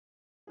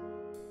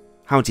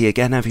Howdy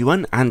again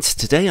everyone, and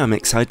today I'm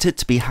excited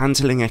to be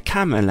handling a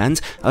camera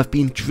lens I've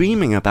been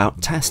dreaming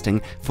about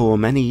testing for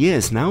many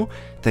years now,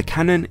 the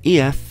Canon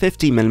EF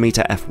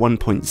 50mm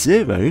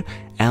f1.0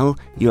 L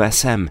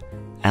USM,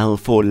 L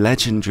for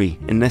legendary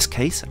in this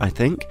case I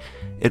think.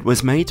 It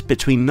was made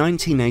between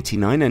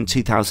 1989 and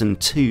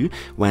 2002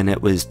 when it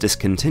was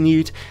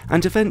discontinued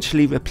and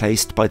eventually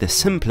replaced by the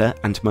simpler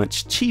and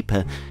much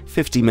cheaper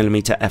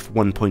 50mm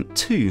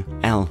f1.2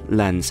 L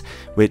lens,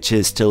 which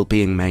is still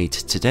being made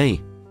today.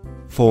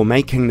 For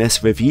making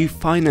this review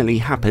finally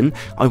happen,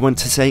 I want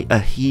to say a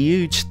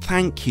huge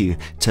thank you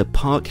to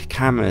Park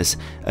Cameras,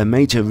 a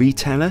major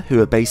retailer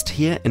who are based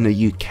here in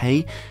the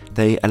UK.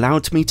 They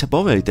allowed me to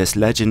borrow this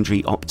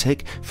legendary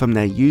optic from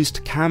their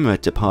used camera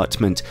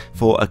department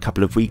for a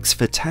couple of weeks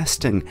for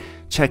testing.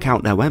 Check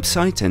out their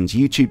website and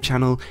YouTube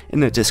channel in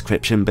the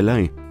description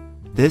below.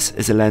 This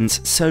is a lens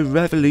so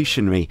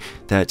revolutionary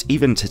that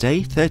even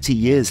today, 30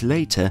 years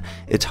later,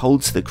 it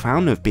holds the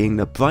crown of being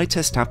the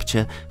brightest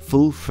aperture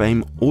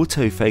full-frame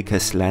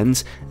autofocus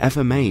lens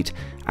ever made,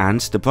 and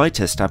the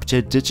brightest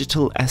aperture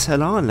digital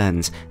SLR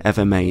lens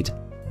ever made.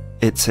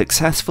 Its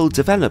successful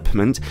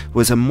development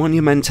was a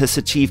monumentous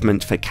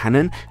achievement for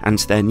Canon and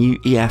their new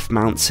EF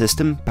mount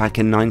system back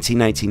in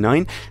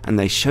 1989, and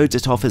they showed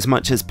it off as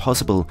much as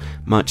possible,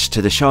 much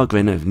to the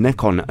chagrin of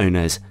Nikon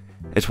owners.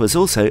 It was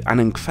also an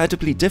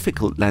incredibly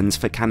difficult lens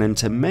for Canon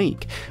to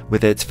make,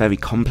 with its very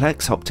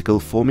complex optical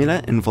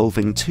formula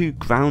involving two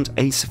ground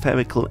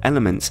aspherical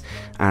elements,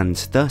 and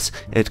thus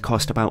it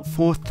cost about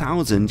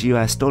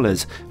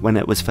 $4,000 when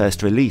it was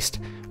first released,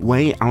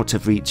 way out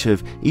of reach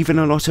of even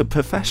a lot of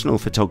professional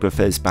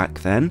photographers back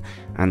then,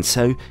 and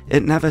so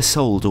it never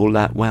sold all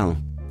that well.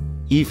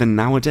 Even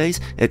nowadays,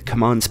 it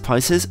commands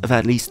prices of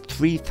at least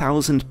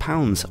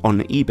 £3,000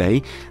 on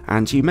eBay,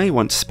 and you may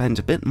want to spend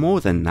a bit more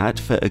than that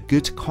for a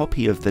good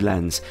copy of the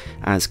lens,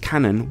 as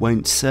Canon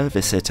won't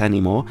service it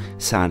anymore,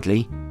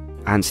 sadly.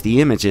 And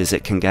the images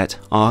it can get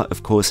are,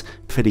 of course,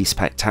 pretty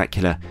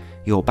spectacular.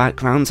 Your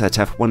backgrounds at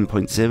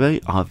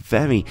f1.0 are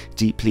very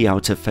deeply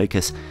out of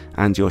focus,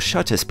 and your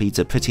shutter speeds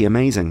are pretty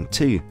amazing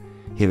too.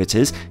 Here it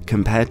is,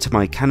 compared to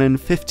my Canon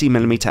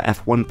 50mm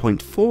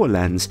f1.4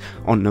 lens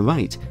on the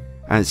right.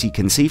 As you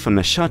can see from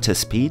the shutter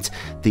speeds,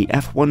 the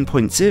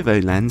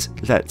f1.0 lens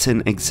lets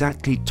in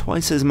exactly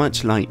twice as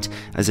much light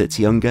as its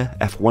younger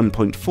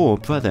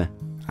f1.4 brother.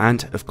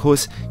 And of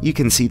course, you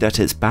can see that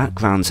its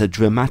backgrounds are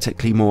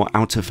dramatically more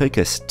out of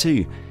focus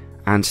too.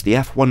 And the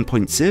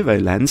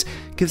f1.0 lens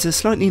gives a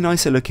slightly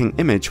nicer looking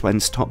image when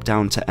stopped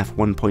down to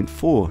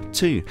f1.4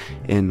 too,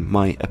 in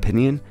my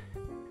opinion.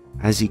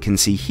 As you can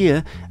see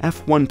here,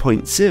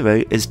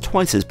 f1.0 is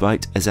twice as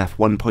bright as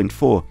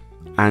f1.4.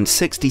 and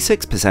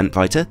 66%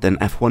 brighter than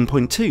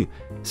f1.2,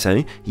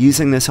 so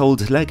using this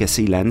old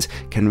legacy lens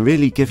can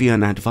really give you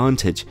an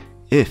advantage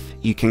if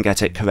you can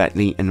get it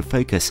correctly in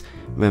focus.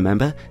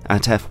 Remember,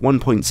 at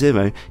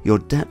f1.0 your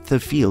depth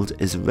of field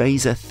is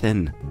razor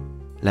thin.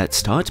 Let's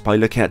start by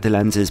looking at the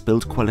lens's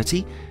build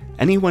quality.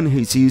 Anyone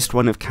who's used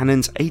one of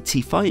Canon's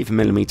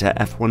 85mm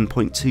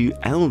f1.2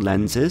 L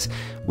lenses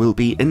will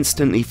be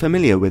instantly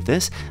familiar with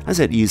this, as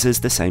it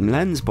uses the same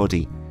lens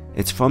body.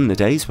 It's from the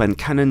days when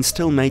Canon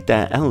still made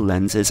their L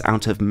lenses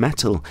out of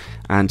metal,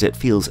 and it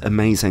feels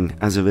amazing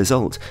as a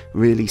result,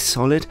 really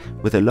solid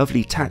with a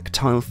lovely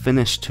tactile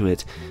finish to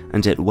it,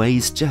 and it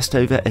weighs just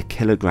over a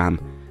kilogram.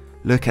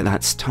 Look at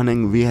that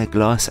stunning rear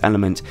glass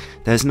element,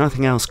 there's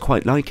nothing else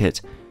quite like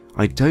it.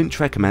 I don't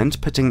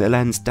recommend putting the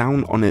lens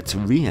down on its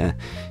rear,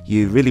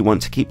 you really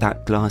want to keep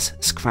that glass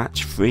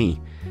scratch free.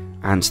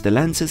 And the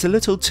lens is a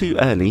little too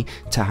early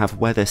to have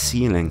weather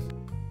sealing.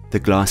 The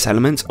glass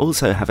elements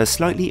also have a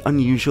slightly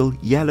unusual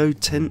yellow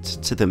tint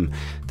to them.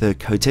 The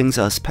coatings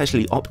are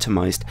specially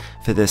optimized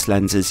for this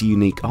lens's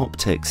unique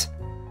optics.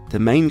 The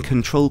main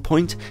control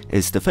point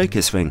is the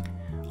focus ring.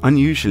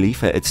 Unusually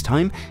for its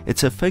time,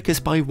 it's a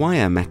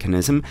focus-by-wire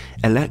mechanism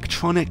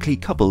electronically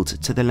coupled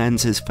to the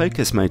lens's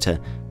focus motor,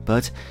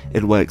 but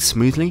it works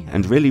smoothly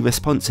and really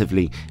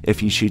responsively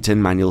if you shoot in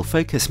manual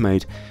focus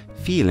mode,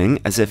 feeling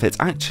as if it's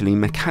actually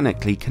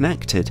mechanically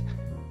connected.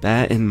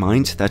 Bear in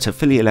mind that a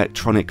fully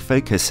electronic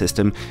focus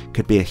system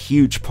could be a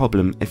huge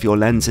problem if your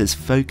lens's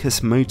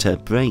focus motor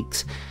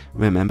breaks.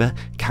 Remember,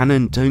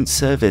 Canon don't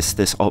service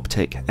this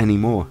optic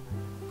anymore.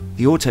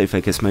 The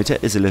autofocus motor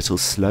is a little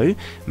slow,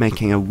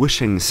 making a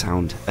whooshing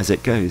sound as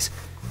it goes.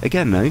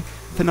 Again though,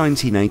 for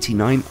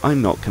 1989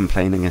 I'm not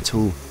complaining at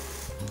all.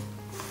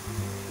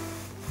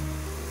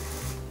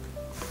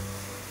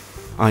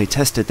 I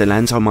tested the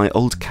lens on my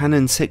old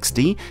Canon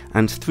 6D,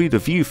 and through the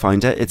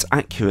viewfinder its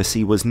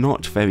accuracy was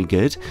not very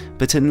good,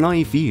 but in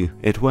live view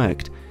it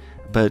worked.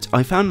 But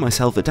I found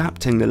myself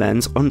adapting the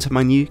lens onto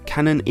my new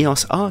Canon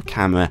EOS R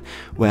camera,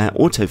 where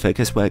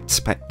autofocus worked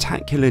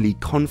spectacularly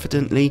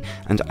confidently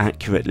and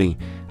accurately,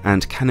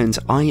 and Canon's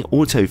eye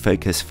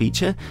autofocus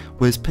feature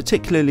was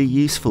particularly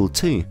useful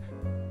too.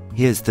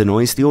 Here's the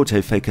noise the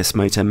autofocus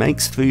motor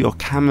makes through your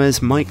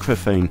camera's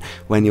microphone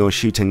when you're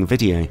shooting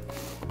video.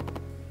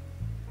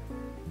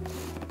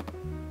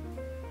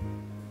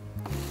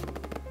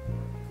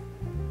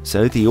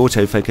 So the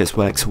autofocus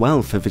works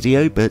well for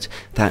video, but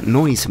that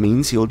noise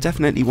means you'll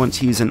definitely want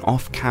to use an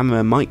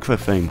off-camera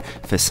microphone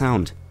for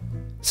sound.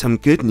 Some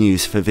good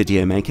news for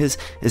video makers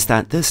is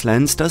that this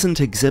lens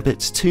doesn't exhibit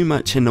too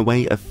much in the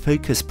way of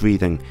focus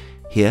breathing.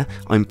 Here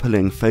I'm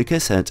pulling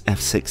focus at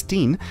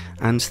f16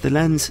 and the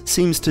lens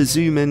seems to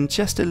zoom in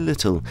just a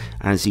little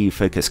as you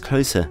focus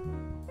closer.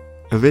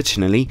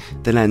 Originally,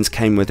 the lens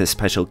came with a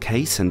special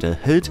case and a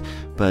hood,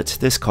 but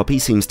this copy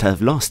seems to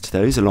have lost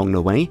those along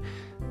the way.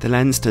 The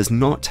lens does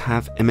not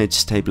have image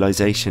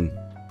stabilization.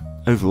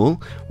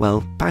 Overall,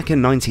 well, back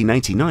in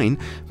 1989,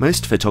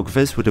 most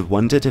photographers would have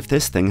wondered if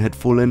this thing had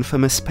fallen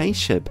from a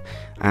spaceship,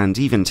 and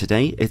even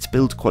today its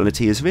build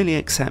quality is really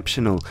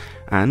exceptional,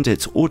 and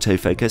its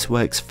autofocus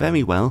works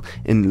very well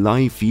in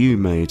live view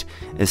mode,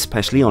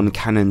 especially on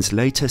Canon's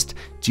latest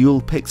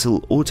dual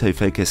pixel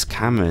autofocus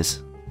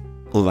cameras.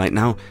 Alright,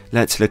 now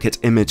let's look at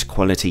image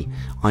quality.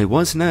 I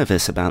was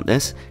nervous about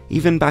this.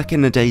 Even back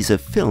in the days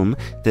of film,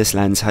 this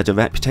lens had a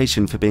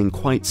reputation for being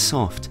quite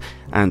soft,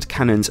 and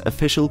Canon's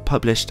official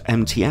published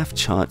MTF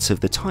charts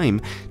of the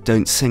time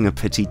don't sing a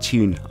pretty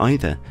tune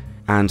either.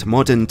 And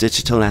modern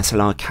digital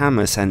SLR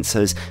camera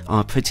sensors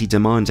are pretty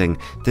demanding.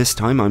 This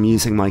time I'm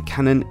using my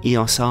Canon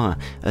EOS R,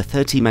 a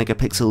 30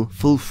 megapixel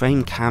full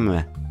frame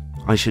camera.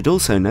 I should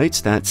also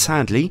note that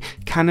sadly,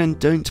 Canon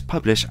don't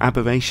publish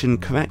aberration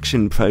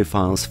correction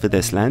profiles for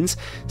this lens,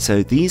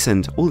 so these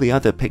and all the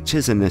other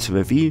pictures in this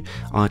review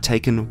are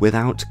taken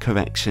without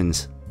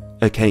corrections.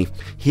 Okay,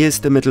 here's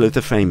the middle of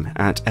the frame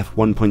at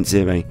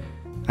f1.0.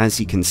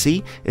 As you can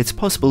see, it's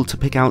possible to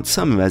pick out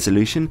some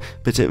resolution,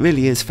 but it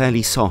really is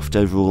fairly soft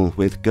overall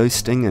with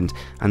ghosting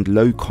and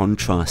low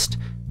contrast.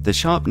 The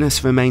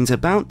sharpness remains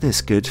about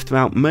this good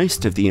throughout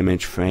most of the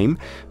image frame,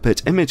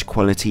 but image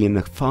quality in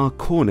the far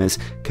corners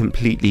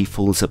completely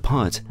falls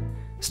apart.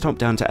 Stop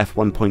down to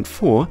f1.4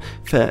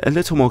 for a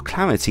little more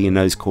clarity in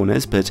those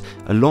corners, but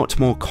a lot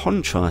more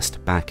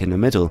contrast back in the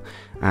middle,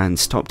 and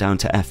stop down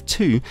to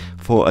f2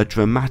 for a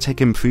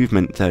dramatic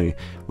improvement though,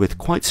 with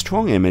quite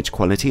strong image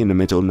quality in the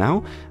middle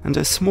now, and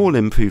a small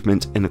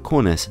improvement in the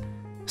corners.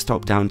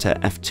 Stop down to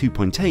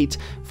f2.8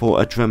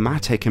 for a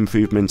dramatic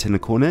improvement in the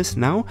corners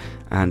now,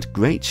 and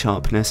great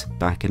sharpness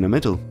back in the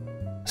middle.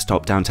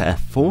 Stop down to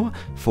f4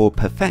 for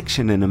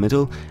perfection in the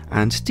middle,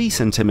 and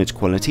decent image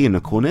quality in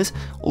the corners,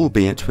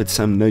 albeit with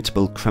some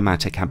notable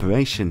chromatic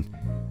aberration.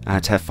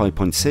 At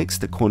f5.6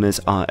 the corners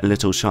are a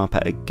little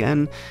sharper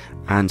again,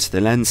 and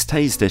the lens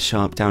stays this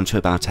sharp down to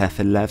about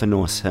f11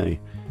 or so.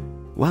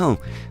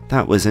 Well,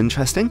 that was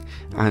interesting,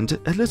 and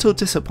a little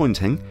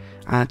disappointing.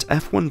 At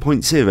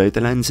f1.0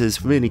 the lens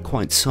is really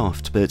quite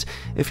soft, but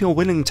if you're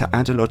willing to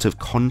add a lot of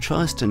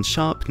contrast and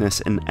sharpness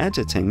in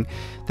editing,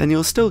 then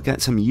you'll still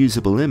get some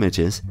usable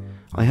images.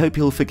 I hope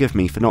you'll forgive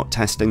me for not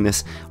testing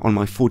this on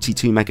my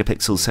 42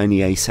 megapixel Sony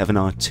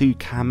a7R II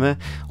camera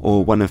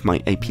or one of my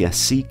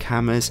APS-C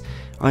cameras.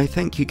 I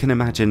think you can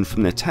imagine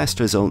from the test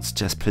results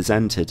just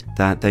presented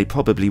that they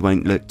probably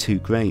won't look too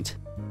great.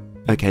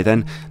 Okay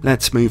then,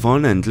 let's move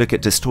on and look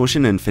at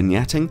distortion and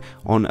vignetting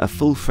on a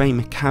full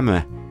frame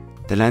camera.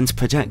 The lens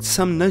projects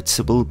some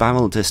noticeable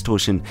barrel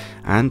distortion,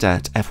 and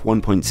at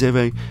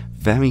f1.0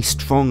 very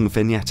strong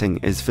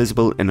vignetting is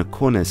visible in the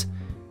corners.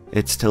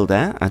 It's still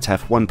there at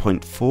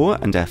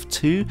f1.4 and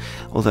f2,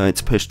 although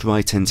it's pushed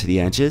right into the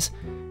edges.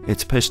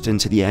 It's pushed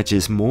into the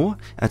edges more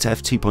at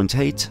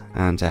f2.8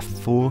 and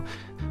f4,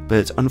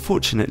 but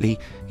unfortunately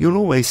you'll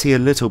always see a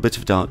little bit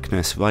of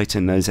darkness right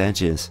in those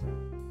edges.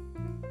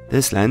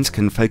 This lens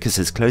can focus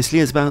as closely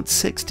as about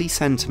 60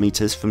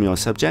 centimeters from your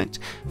subject,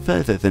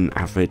 further than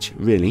average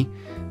really.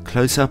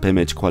 Close-up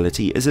image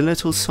quality is a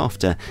little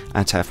softer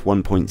at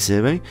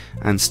f1.0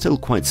 and still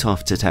quite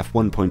soft at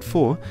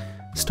f1.4.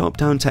 Stop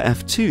down to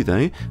f2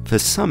 though for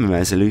some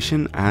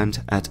resolution,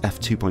 and at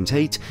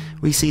f2.8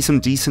 we see some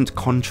decent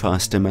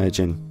contrast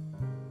emerging.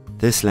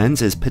 This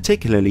lens is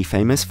particularly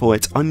famous for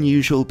its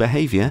unusual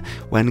behaviour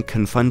when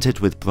confronted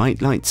with bright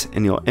lights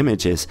in your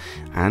images,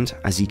 and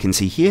as you can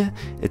see here,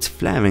 its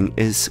flaring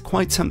is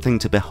quite something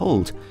to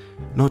behold.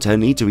 Not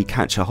only do we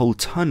catch a whole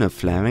ton of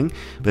flaring,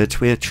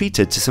 but we're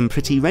treated to some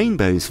pretty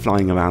rainbows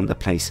flying around the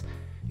place.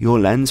 Your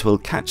lens will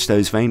catch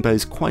those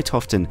rainbows quite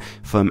often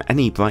from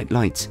any bright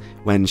lights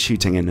when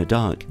shooting in the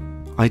dark.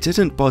 I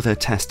didn't bother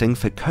testing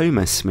for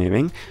chroma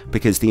smearing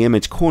because the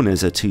image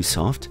corners are too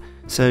soft,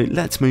 so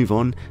let's move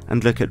on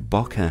and look at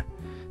bokeh.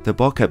 The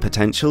bokeh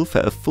potential for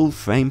a full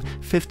frame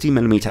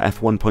 50mm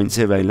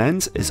f1.0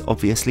 lens is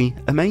obviously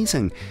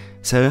amazing.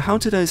 So how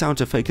do those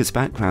out of focus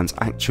backgrounds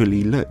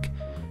actually look?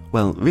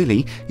 Well,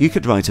 really, you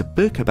could write a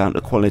book about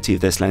the quality of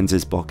this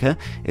lens's bokeh.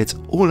 It's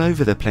all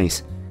over the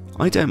place.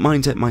 I don't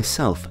mind it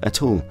myself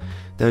at all.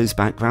 Those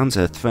backgrounds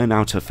are thrown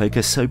out of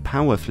focus so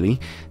powerfully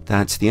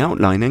that the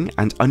outlining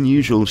and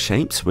unusual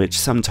shapes which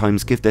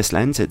sometimes give this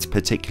lens its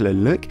particular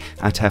look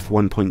at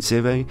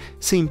f1.0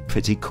 seem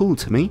pretty cool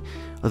to me,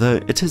 although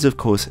it is of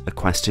course a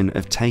question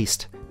of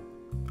taste.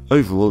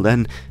 Overall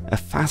then, a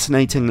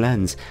fascinating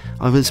lens.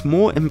 I was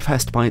more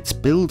impressed by its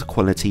build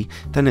quality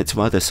than its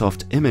rather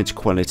soft image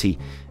quality.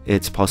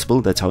 It's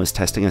possible that I was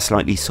testing a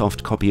slightly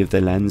soft copy of the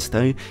lens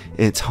though,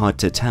 it's hard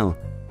to tell.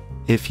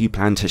 If you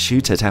plan to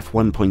shoot at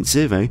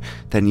f1.0,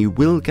 then you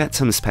will get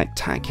some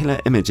spectacular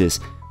images,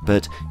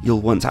 but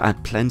you'll want to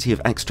add plenty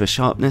of extra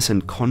sharpness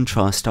and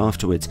contrast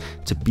afterwards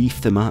to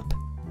beef them up.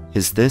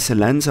 Is this a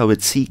lens I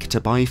would seek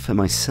to buy for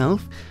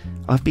myself?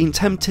 I've been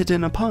tempted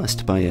in the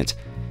past by it.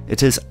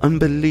 It is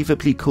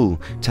unbelievably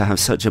cool to have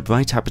such a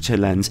bright aperture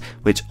lens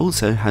which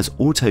also has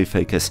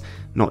autofocus,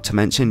 not to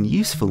mention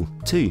useful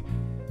too.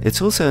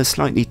 It's also a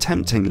slightly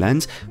tempting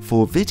lens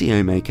for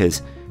video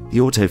makers. The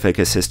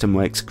autofocus system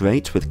works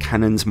great with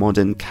Canon's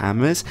modern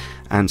cameras,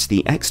 and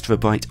the extra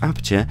bright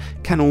aperture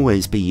can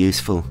always be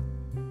useful.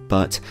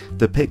 But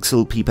the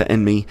pixel peeper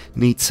in me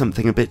needs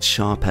something a bit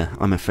sharper,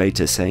 I'm afraid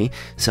to say,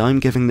 so I'm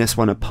giving this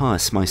one a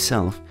pass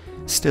myself.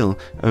 Still,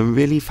 a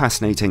really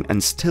fascinating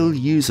and still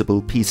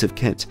usable piece of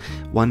kit,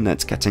 one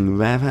that's getting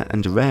rarer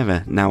and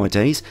rarer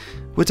nowadays.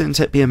 Wouldn't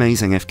it be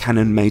amazing if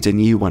Canon made a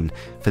new one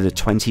for the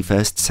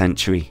 21st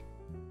century?